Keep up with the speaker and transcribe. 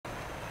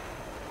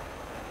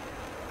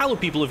Hello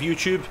people of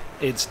YouTube,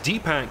 it's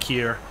Deepak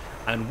here,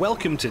 and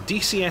welcome to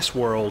DCS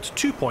World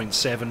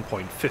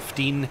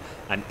 2.7.15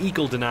 and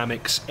Eagle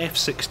Dynamics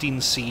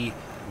F-16C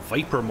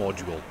Viper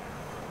module.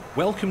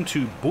 Welcome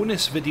to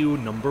bonus video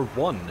number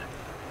 1,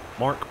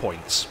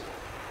 Markpoints.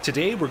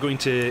 Today we're going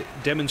to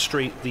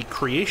demonstrate the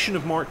creation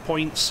of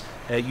Markpoints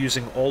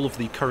using all of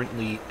the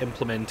currently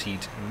implemented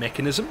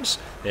mechanisms.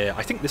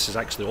 I think this is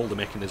actually all the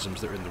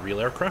mechanisms that are in the real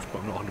aircraft,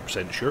 but I'm not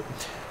 100% sure.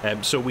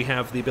 So we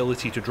have the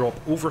ability to drop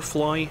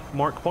Overfly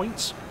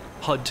Markpoints,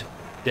 HUD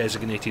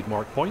designated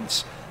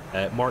Markpoints,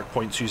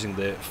 Markpoints using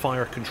the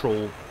Fire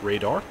Control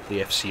Radar,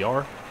 the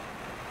FCR,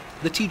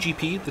 the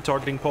TGP, the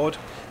targeting pod,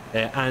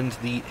 and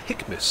the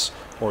HMCS,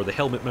 or the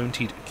Helmet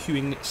Mounted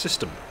Queuing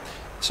System.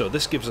 So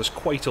this gives us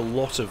quite a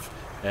lot of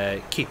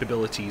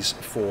capabilities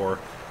for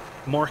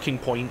marking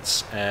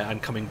points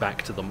and coming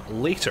back to them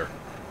later.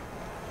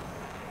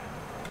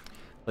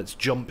 Let's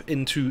jump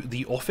into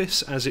the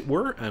office, as it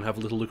were, and have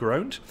a little look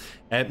around.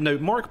 Now,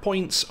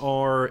 Markpoints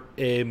are...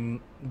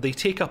 they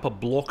take up a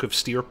block of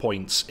steer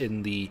points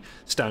in the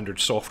standard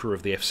software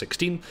of the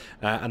F-16,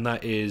 and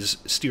that is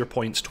steer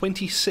points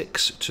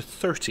 26 to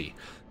 30.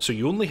 So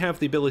you only have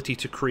the ability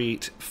to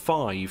create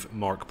 5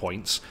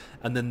 Markpoints,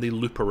 and then they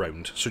loop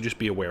around, so just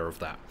be aware of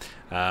that.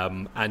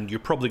 And you're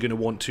probably going to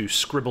want to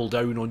scribble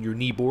down on your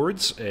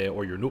kneeboards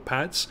or your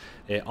notepads,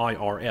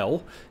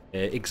 IRL,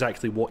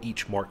 exactly what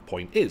each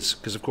Markpoint is,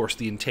 because of course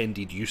the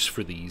intended use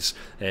for these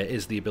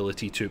is the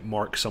ability to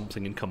mark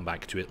something and come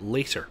back to it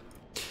later.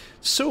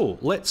 So,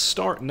 let's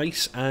start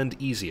nice and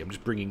easy. I'm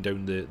just bringing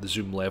down the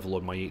zoom level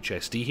on my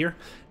HSD here.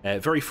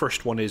 Very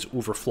first one is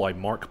Overfly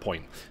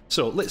Markpoint.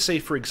 So, let's say,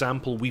 for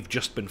example, we've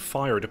just been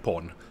fired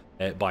upon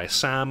by a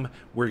SAM.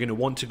 We're going to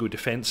want to go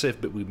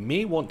defensive, but we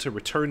may want to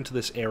return to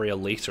this area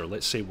later.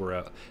 Let's say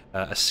we're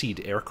a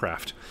seed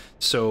aircraft.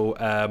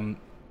 So,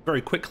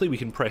 very quickly, we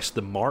can press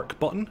the Mark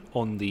button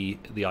on the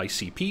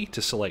ICP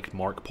to select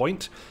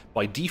Markpoint.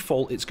 By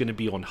default, it's going to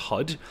be on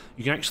HUD.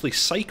 You can actually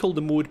cycle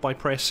the mode by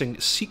pressing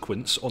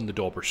Sequence on the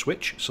Dauber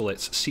switch. So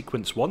let's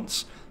sequence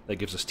once. That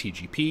gives us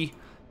TGP.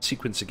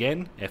 Sequence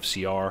again,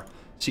 FCR.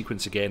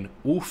 Sequence again,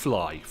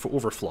 OFly for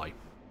Overfly.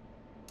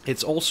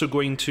 It's also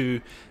going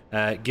to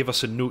give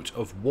us a note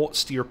of what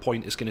steer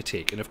point is going to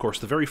take. And of course,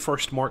 the very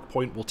first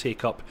Markpoint will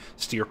take up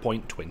steer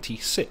point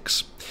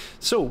 26.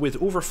 So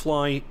with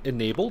Overfly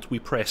enabled, we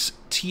press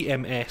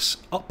TMS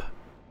up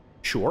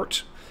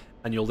short,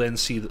 and you'll then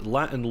see that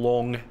lat and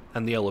long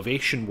and the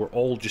elevation were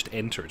all just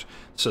entered.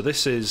 So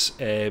this is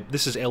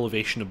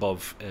elevation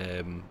above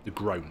the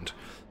ground.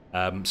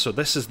 So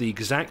this is the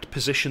exact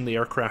position the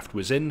aircraft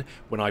was in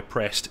when I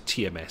pressed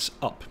TMS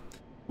up.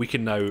 We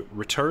can now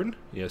return,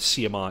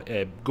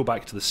 CMI, go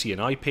back to the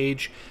CNI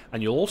page,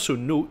 and you'll also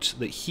note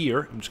that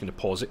here, I'm just going to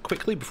pause it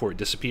quickly before it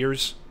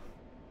disappears.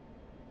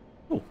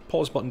 Oh,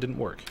 pause button didn't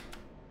work.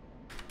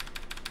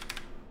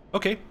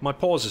 Okay, my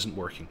pause isn't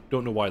working.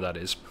 Don't know why that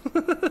is.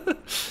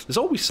 There's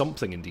always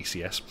something in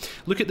DCS.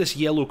 Look at this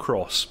yellow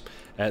cross.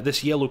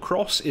 This yellow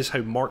cross is how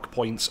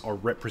Markpoints are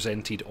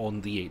represented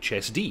on the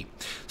HSD.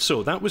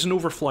 So that was an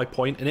Overfly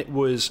point, and it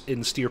was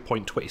in steer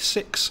point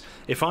 26.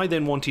 If I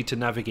then wanted to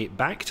navigate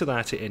back to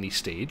that at any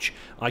stage,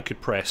 I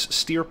could press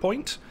steer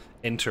point,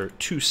 enter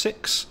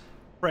 26,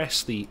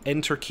 press the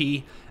enter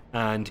key,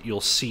 and you'll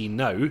see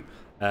now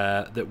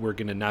that we're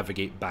going to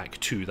navigate back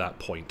to that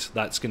point.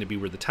 That's going to be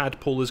where the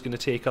tadpole is going to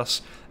take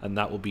us, and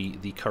that will be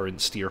the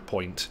current steer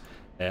point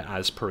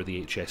as per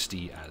the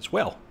HSD as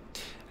well.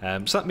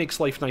 So that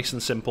makes life nice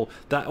and simple.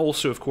 That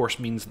also, of course,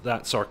 means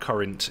that's our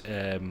current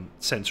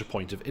sensor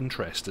point of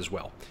interest as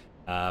well.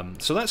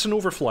 So that's an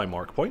Overfly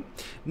Markpoint.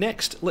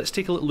 Next, let's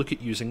take a little look at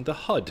using the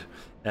HUD.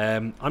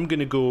 I'm going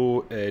to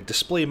go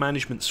Display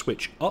Management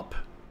Switch up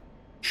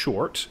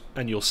short,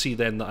 and you'll see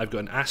then that I've got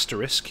an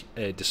asterisk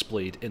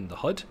displayed in the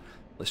HUD.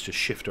 Let's just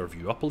shift our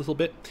view up a little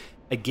bit.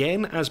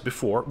 Again, as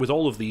before, with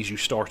all of these, you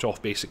start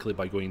off basically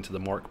by going to the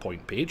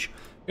Markpoint page.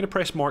 I'm going to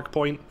press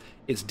Markpoint.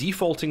 It's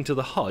defaulting to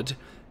the HUD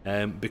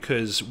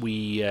because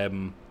we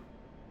had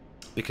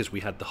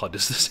the HUD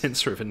as the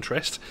sensor of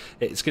interest.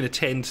 It's going to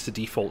tend to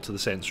default to the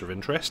sensor of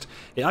interest.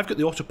 I've got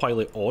the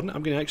autopilot on.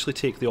 I'm going to actually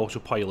take the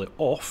autopilot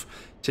off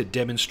to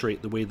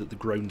demonstrate the way that the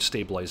ground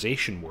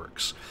stabilization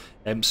works.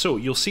 So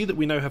you'll see that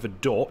we now have a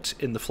dot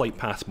in the flight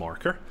path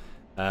marker.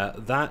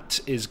 That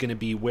is going to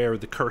be where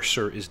the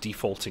cursor is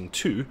defaulting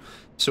to.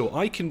 So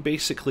I can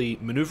basically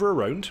maneuver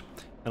around,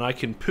 and I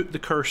can put the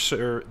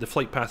cursor, the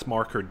flight path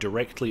marker,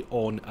 directly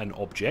on an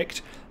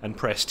object and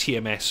press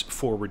TMS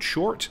forward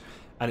short,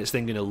 and it's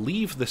then going to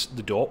leave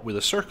the dot with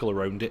a circle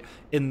around it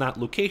in that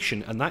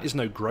location, and that is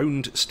now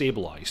ground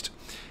stabilized.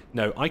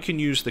 Now I can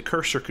use the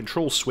cursor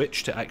control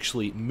switch to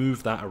actually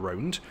move that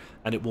around,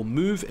 and it will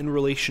move in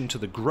relation to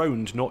the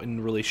ground, not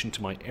in relation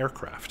to my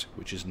aircraft,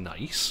 which is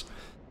nice.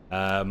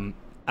 And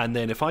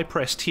then if I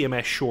press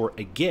TMS short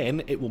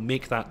again, it will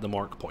make that the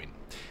Markpoint.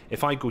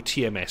 If I go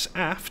TMS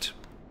aft,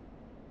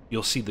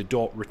 you'll see the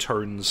dot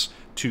returns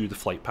to the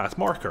flight path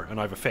marker, and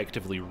I've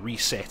effectively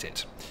reset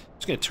it. I'm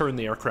just going to turn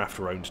the aircraft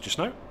around just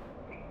now.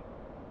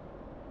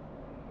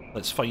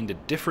 Let's find a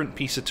different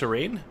piece of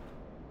terrain.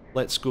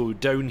 Let's go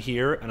down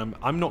here, and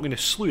I'm not going to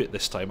slew it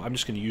this time. I'm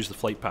just going to use the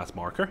flight path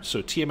marker.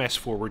 So TMS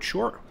forward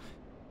short.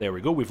 There we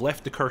go. We've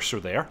left the cursor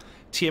there.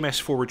 TMS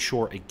forward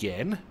short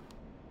again.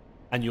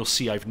 And you'll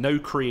see I've now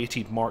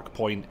created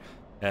Markpoint,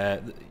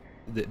 the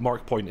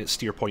Markpoint at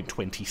steer point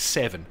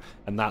 27.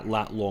 And that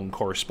lat long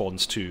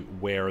corresponds to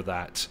where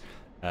that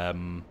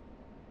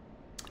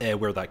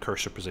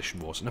cursor position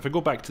was. And if I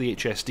go back to the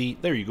HSD,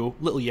 there you go,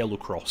 little yellow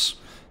cross.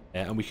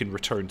 And we can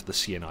return to the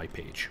CNI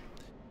page.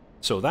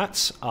 So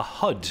that's a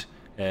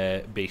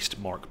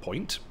HUD-based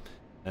Markpoint.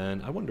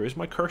 And I wonder, is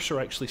my cursor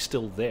actually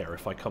still there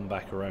if I come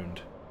back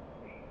around?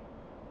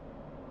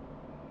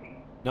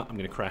 No, I'm going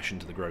to crash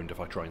into the ground if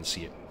I try and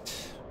see it.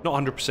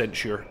 Not 100%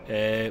 sure,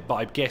 but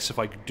I guess if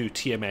I do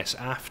TMS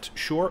aft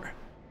short,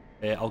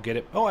 I'll get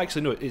it. Oh,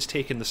 actually, no, it's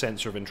taken the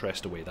sensor of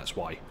interest away, that's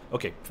why.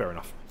 Okay, fair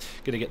enough.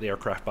 Going to get the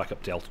aircraft back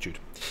up to altitude.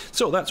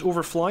 So that's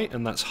Overfly,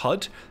 and that's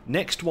HUD.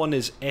 Next one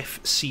is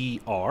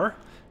FCR.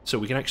 So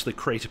we can actually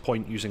create a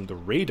point using the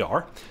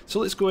radar.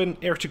 So let's go in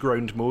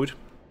air-to-ground mode.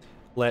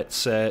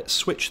 Let's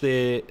switch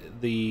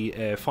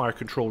the fire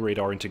control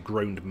radar into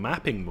ground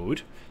mapping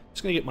mode.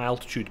 Just going to get my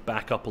altitude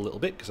back up a little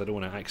bit because I don't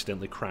want to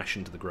accidentally crash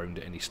into the ground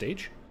at any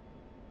stage.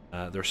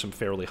 There's some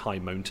fairly high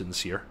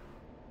mountains here.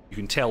 You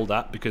can tell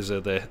that because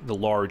of the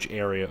large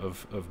area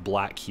of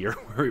black here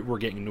where we're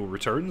getting no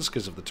returns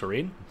because of the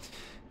terrain.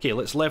 Okay,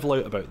 let's level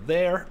out about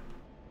there.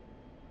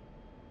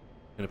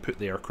 Going to put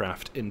the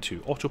aircraft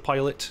into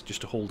autopilot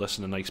just to hold us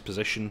in a nice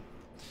position.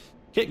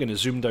 Okay, going to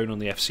zoom down on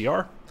the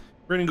FCR.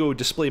 We're going to go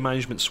display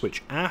management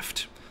switch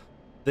aft.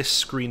 This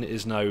screen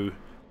is now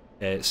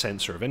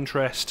sensor of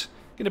interest.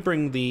 Going to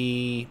bring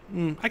the...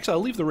 actually,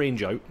 I'll leave the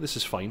range out. This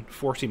is fine.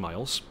 40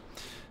 miles.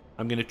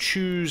 I'm going to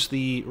choose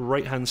the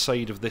right-hand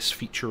side of this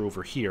feature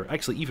over here.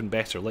 Actually, even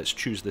better, let's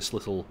choose this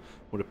little,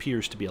 what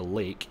appears to be a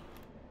lake.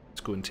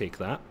 Let's go and take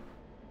that.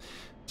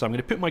 So I'm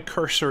going to put my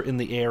cursor in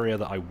the area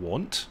that I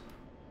want.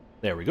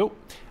 There we go.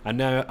 And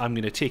now I'm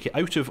going to take it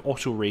out of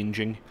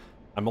auto-ranging.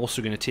 I'm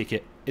also going to take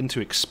it into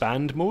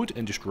expand mode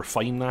and just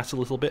refine that a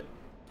little bit.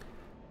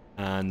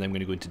 And then I'm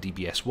going to go into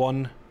DBS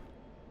 1,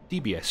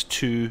 DBS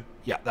 2.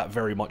 Yeah, that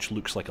very much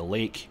looks like a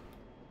lake.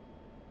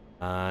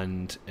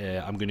 And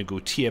I'm going to go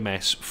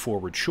TMS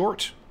forward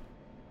short.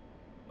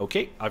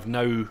 Okay, I've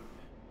now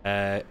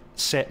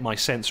set my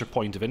sensor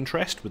point of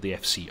interest with the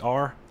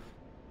FCR.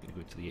 I'm going to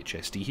go to the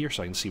HSD here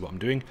so I can see what I'm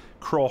doing.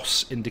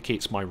 Cross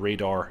indicates my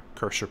radar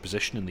cursor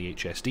position in the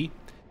HSD.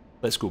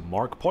 Let's go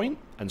Markpoint,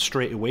 and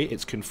straight away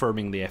it's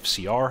confirming the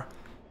FCR.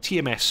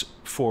 TMS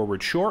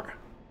forward short.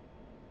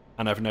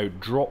 And I've now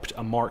dropped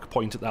a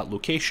Markpoint at that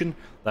location.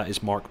 That is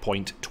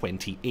Markpoint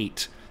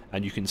 28.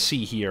 And you can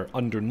see here,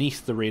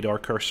 underneath the radar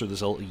cursor,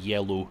 there's a little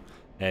yellow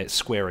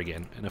square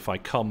again. And if I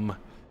come...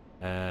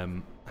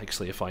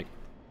 actually, if I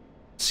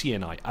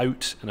CNI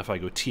out, and if I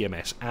go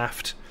TMS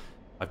aft,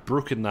 I've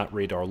broken that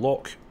radar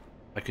lock.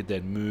 I could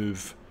then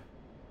move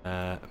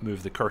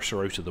the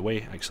cursor out of the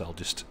way. Actually, I'll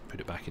just put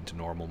it back into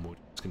normal mode.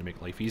 It's going to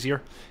make life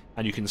easier.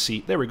 And you can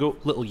see, there we go,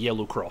 little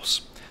yellow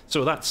cross.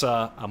 So that's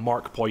a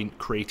Markpoint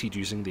created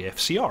using the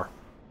FCR.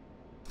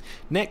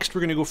 Next,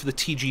 we're going to go for the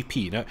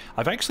TGP. Now,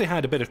 I've actually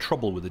had a bit of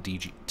trouble with the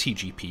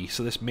TGP,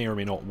 so this may or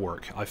may not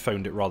work. I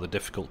found it rather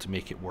difficult to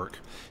make it work.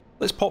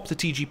 Let's pop the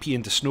TGP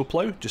into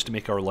Snowplow, just to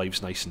make our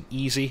lives nice and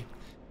easy.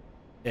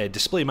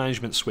 Display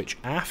management switch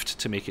aft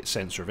to make it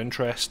sensor of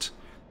interest.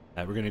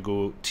 We're going to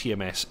go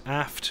TMS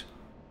aft.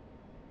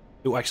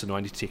 Oh, actually, no,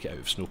 I need to take it out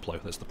of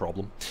Snowplow. That's the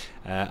problem.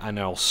 And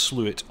I'll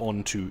slew it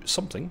onto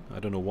something. I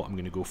don't know what I'm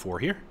going to go for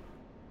here.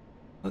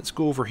 Let's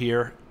go over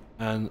here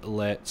and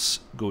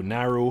let's go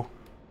narrow.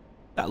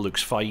 That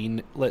looks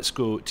fine. Let's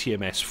go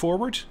TMS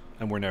forward,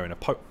 and we're now in a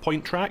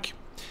point track.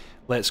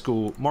 Let's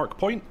go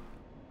Markpoint,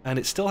 and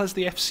it still has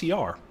the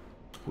FCR,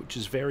 which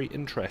is very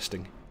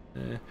interesting.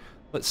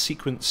 Let's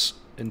sequence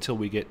until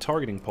we get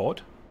targeting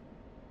pod.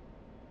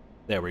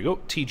 There we go,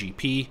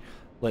 TGP.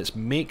 Let's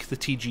make the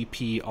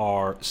TGP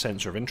our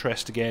sensor of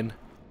interest again.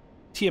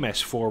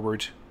 TMS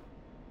forward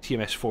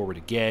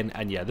again,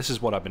 and yeah, this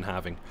is what I've been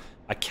having.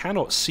 I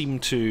cannot seem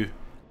to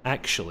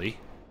actually...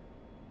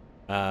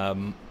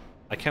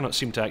 I cannot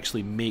seem to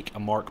actually make a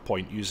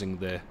Markpoint using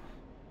the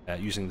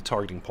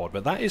targeting pod,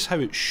 but that is how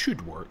it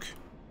should work.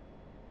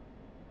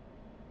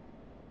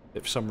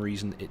 But for some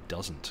reason, it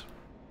doesn't.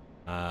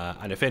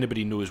 And if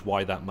anybody knows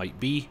why that might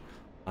be,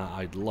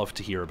 I'd love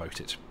to hear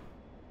about it.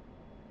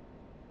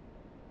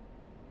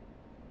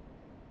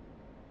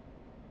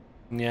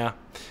 Yeah.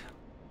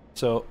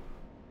 So,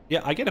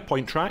 yeah, I get a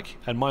point track,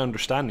 and my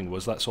understanding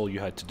was that's all you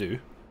had to do.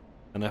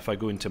 And if I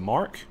go into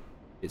Mark,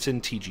 it's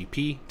in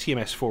TGP,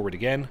 TMS forward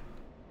again,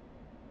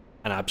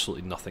 and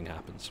absolutely nothing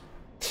happens.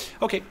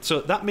 Okay, so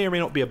that may or may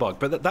not be a bug,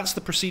 but that's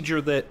the procedure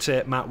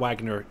that Matt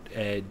Wagner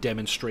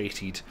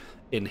demonstrated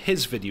in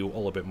his video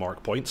all about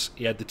Markpoints.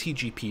 He had the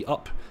TGP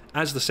up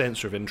as the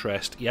sensor of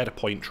interest, he had a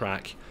point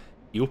track,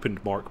 he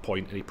opened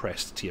Markpoint, and he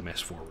pressed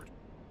TMS forward.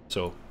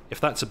 So if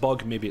that's a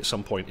bug, maybe at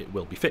some point it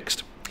will be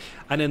fixed.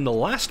 And then the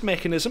last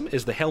mechanism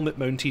is the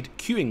helmet-mounted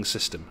queuing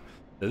system.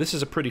 Now this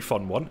is a pretty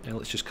fun one, and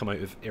let's just come out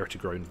of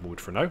air-to-ground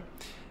mode for now.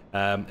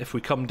 If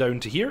we come down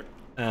to here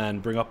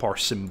and bring up our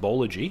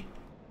symbology,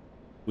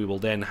 we will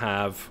then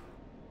have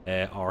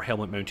our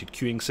helmet-mounted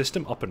queuing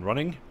system up and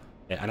running.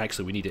 And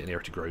actually, we need it in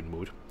air-to-ground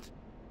mode.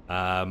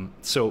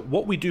 So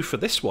what we do for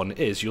this one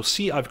is, you'll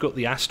see I've got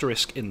the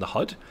asterisk in the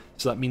HUD,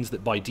 so that means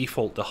that by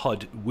default the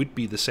HUD would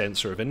be the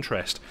sensor of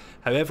interest.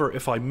 However,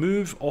 if I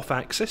move off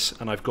axis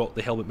and I've got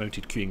the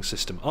helmet-mounted queuing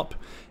system up,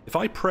 if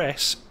I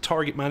press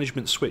target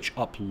management switch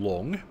up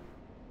long,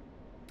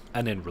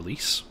 and then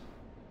release...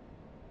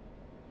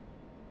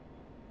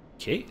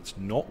 Okay, it's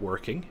not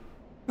working.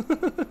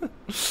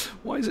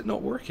 Why is it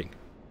not working?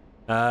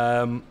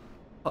 Alright,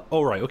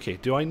 okay,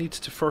 do I need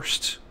to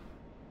first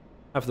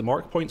have the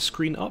Markpoint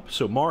screen up?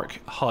 So mark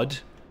HUD,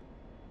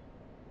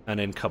 and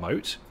then come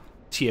out,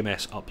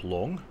 TMS up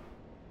long,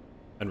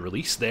 and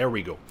release. There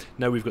we go.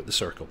 Now we've got the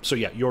circle. So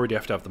yeah, you already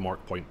have to have the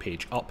Markpoint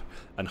page up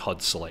and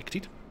HUD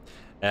selected.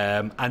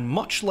 And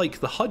much like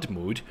the HUD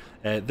mode,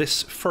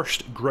 this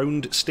first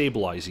ground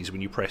stabilizes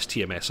when you press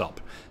TMS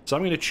up. So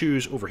I'm going to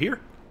choose over here,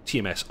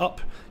 TMS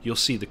up. You'll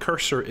see the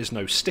cursor is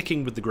now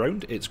sticking with the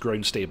ground, it's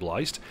ground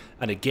stabilized,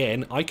 and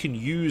again I can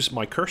use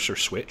my cursor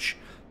switch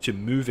to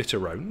move it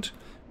around,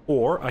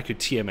 or I could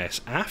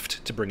TMS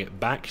aft to bring it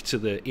back to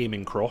the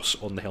aiming cross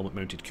on the helmet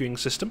mounted queuing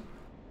system.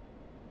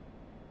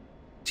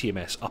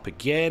 TMS up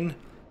again.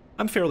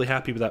 I'm fairly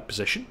happy with that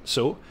position,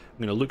 so I'm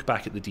going to look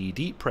back at the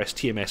DED, press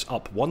TMS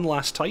up one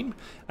last time,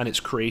 and it's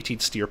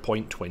created steer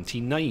point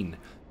 29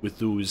 with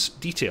those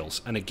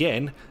details. And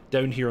again,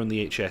 down here on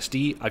the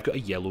HSD, I've got a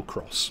yellow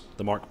cross.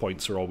 The mark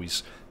points are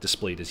always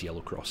displayed as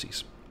yellow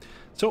crosses.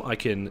 So I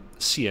can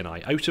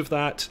CNI out of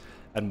that,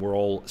 and we're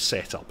all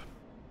set up.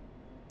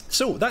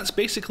 So that's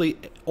basically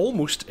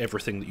almost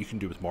everything that you can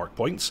do with mark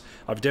points.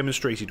 I've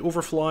demonstrated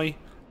Overfly,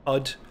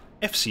 HUD,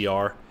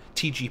 FCR,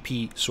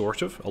 TGP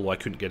sort of, although I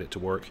couldn't get it to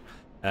work,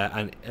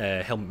 and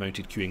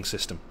helmet-mounted queuing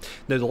system.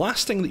 Now the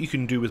last thing that you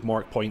can do with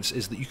mark points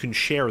is that you can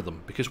share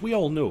them, because we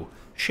all know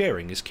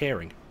sharing is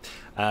caring.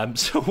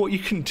 So what you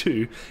can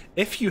do,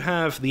 if you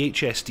have the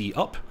HSD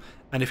up,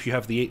 and if you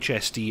have the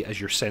HSD as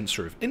your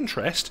sensor of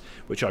interest,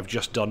 which I've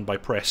just done by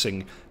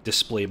pressing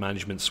display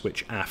management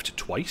switch aft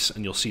twice,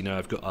 and you'll see now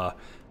I've got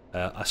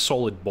a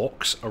solid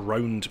box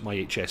around my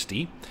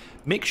HSD.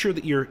 Make sure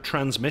that your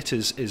transmit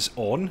is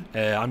on.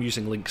 I'm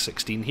using link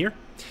 16 here.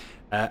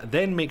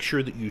 Then make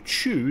sure that you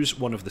choose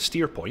one of the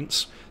steer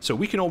points. So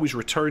we can always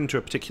return to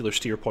a particular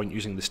steer point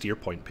using the steer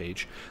point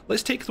page.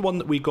 Let's take the one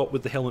that we got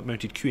with the helmet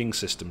mounted queuing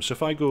system. So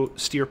if I go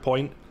steer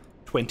point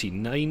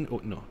 29,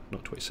 oh no,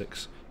 not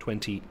 26,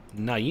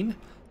 29,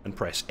 and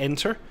press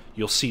enter,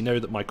 you'll see now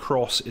that my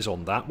cross is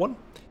on that one.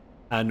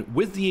 And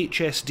with the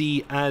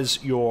HSD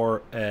as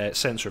your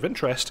sensor of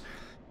interest,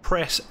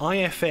 press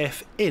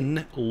IFF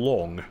in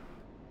long,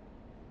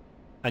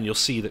 and you'll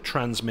see that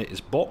transmit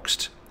is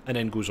boxed and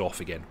then goes off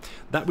again.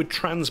 That would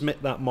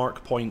transmit that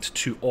mark point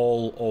to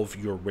all of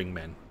your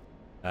wingmen,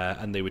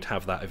 and they would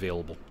have that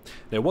available.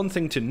 Now one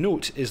thing to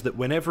note is that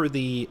whenever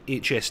the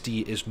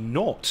HSD is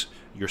not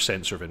your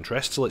sensor of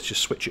interest, so let's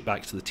just switch it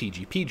back to the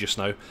TGP just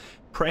now,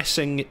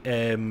 pressing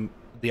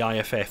the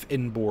IFF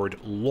inboard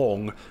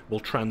long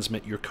will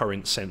transmit your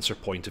current sensor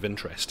point of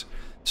interest.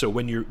 So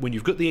when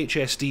you've got the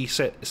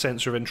HSD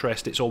sensor of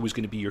interest, it's always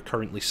going to be your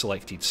currently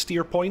selected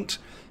steer point.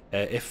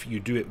 If you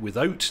do it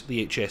without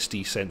the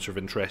HSD sensor of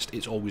interest,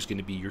 it's always going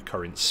to be your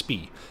current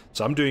SPI.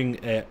 So I'm doing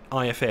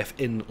IFF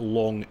in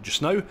long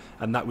just now,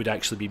 and that would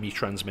actually be me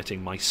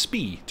transmitting my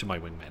SPI to my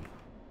wingmen.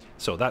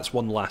 So that's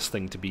one last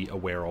thing to be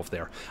aware of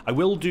there. I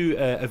will do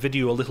a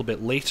video a little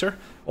bit later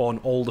on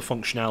all the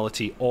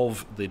functionality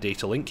of the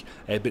data link,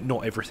 but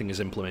not everything is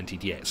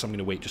implemented yet, so I'm going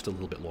to wait just a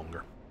little bit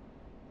longer.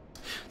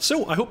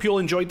 So, I hope you all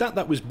enjoyed that.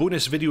 That was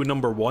bonus video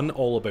number 1,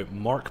 all about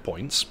mark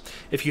points.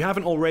 If you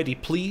haven't already,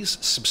 please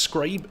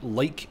subscribe,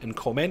 like, and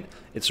comment.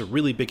 It's a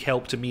really big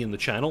help to me and the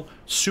channel.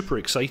 Super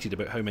excited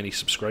about how many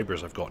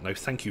subscribers I've got now.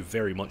 Thank you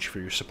very much for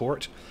your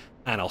support,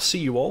 and I'll see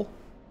you all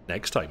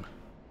next time.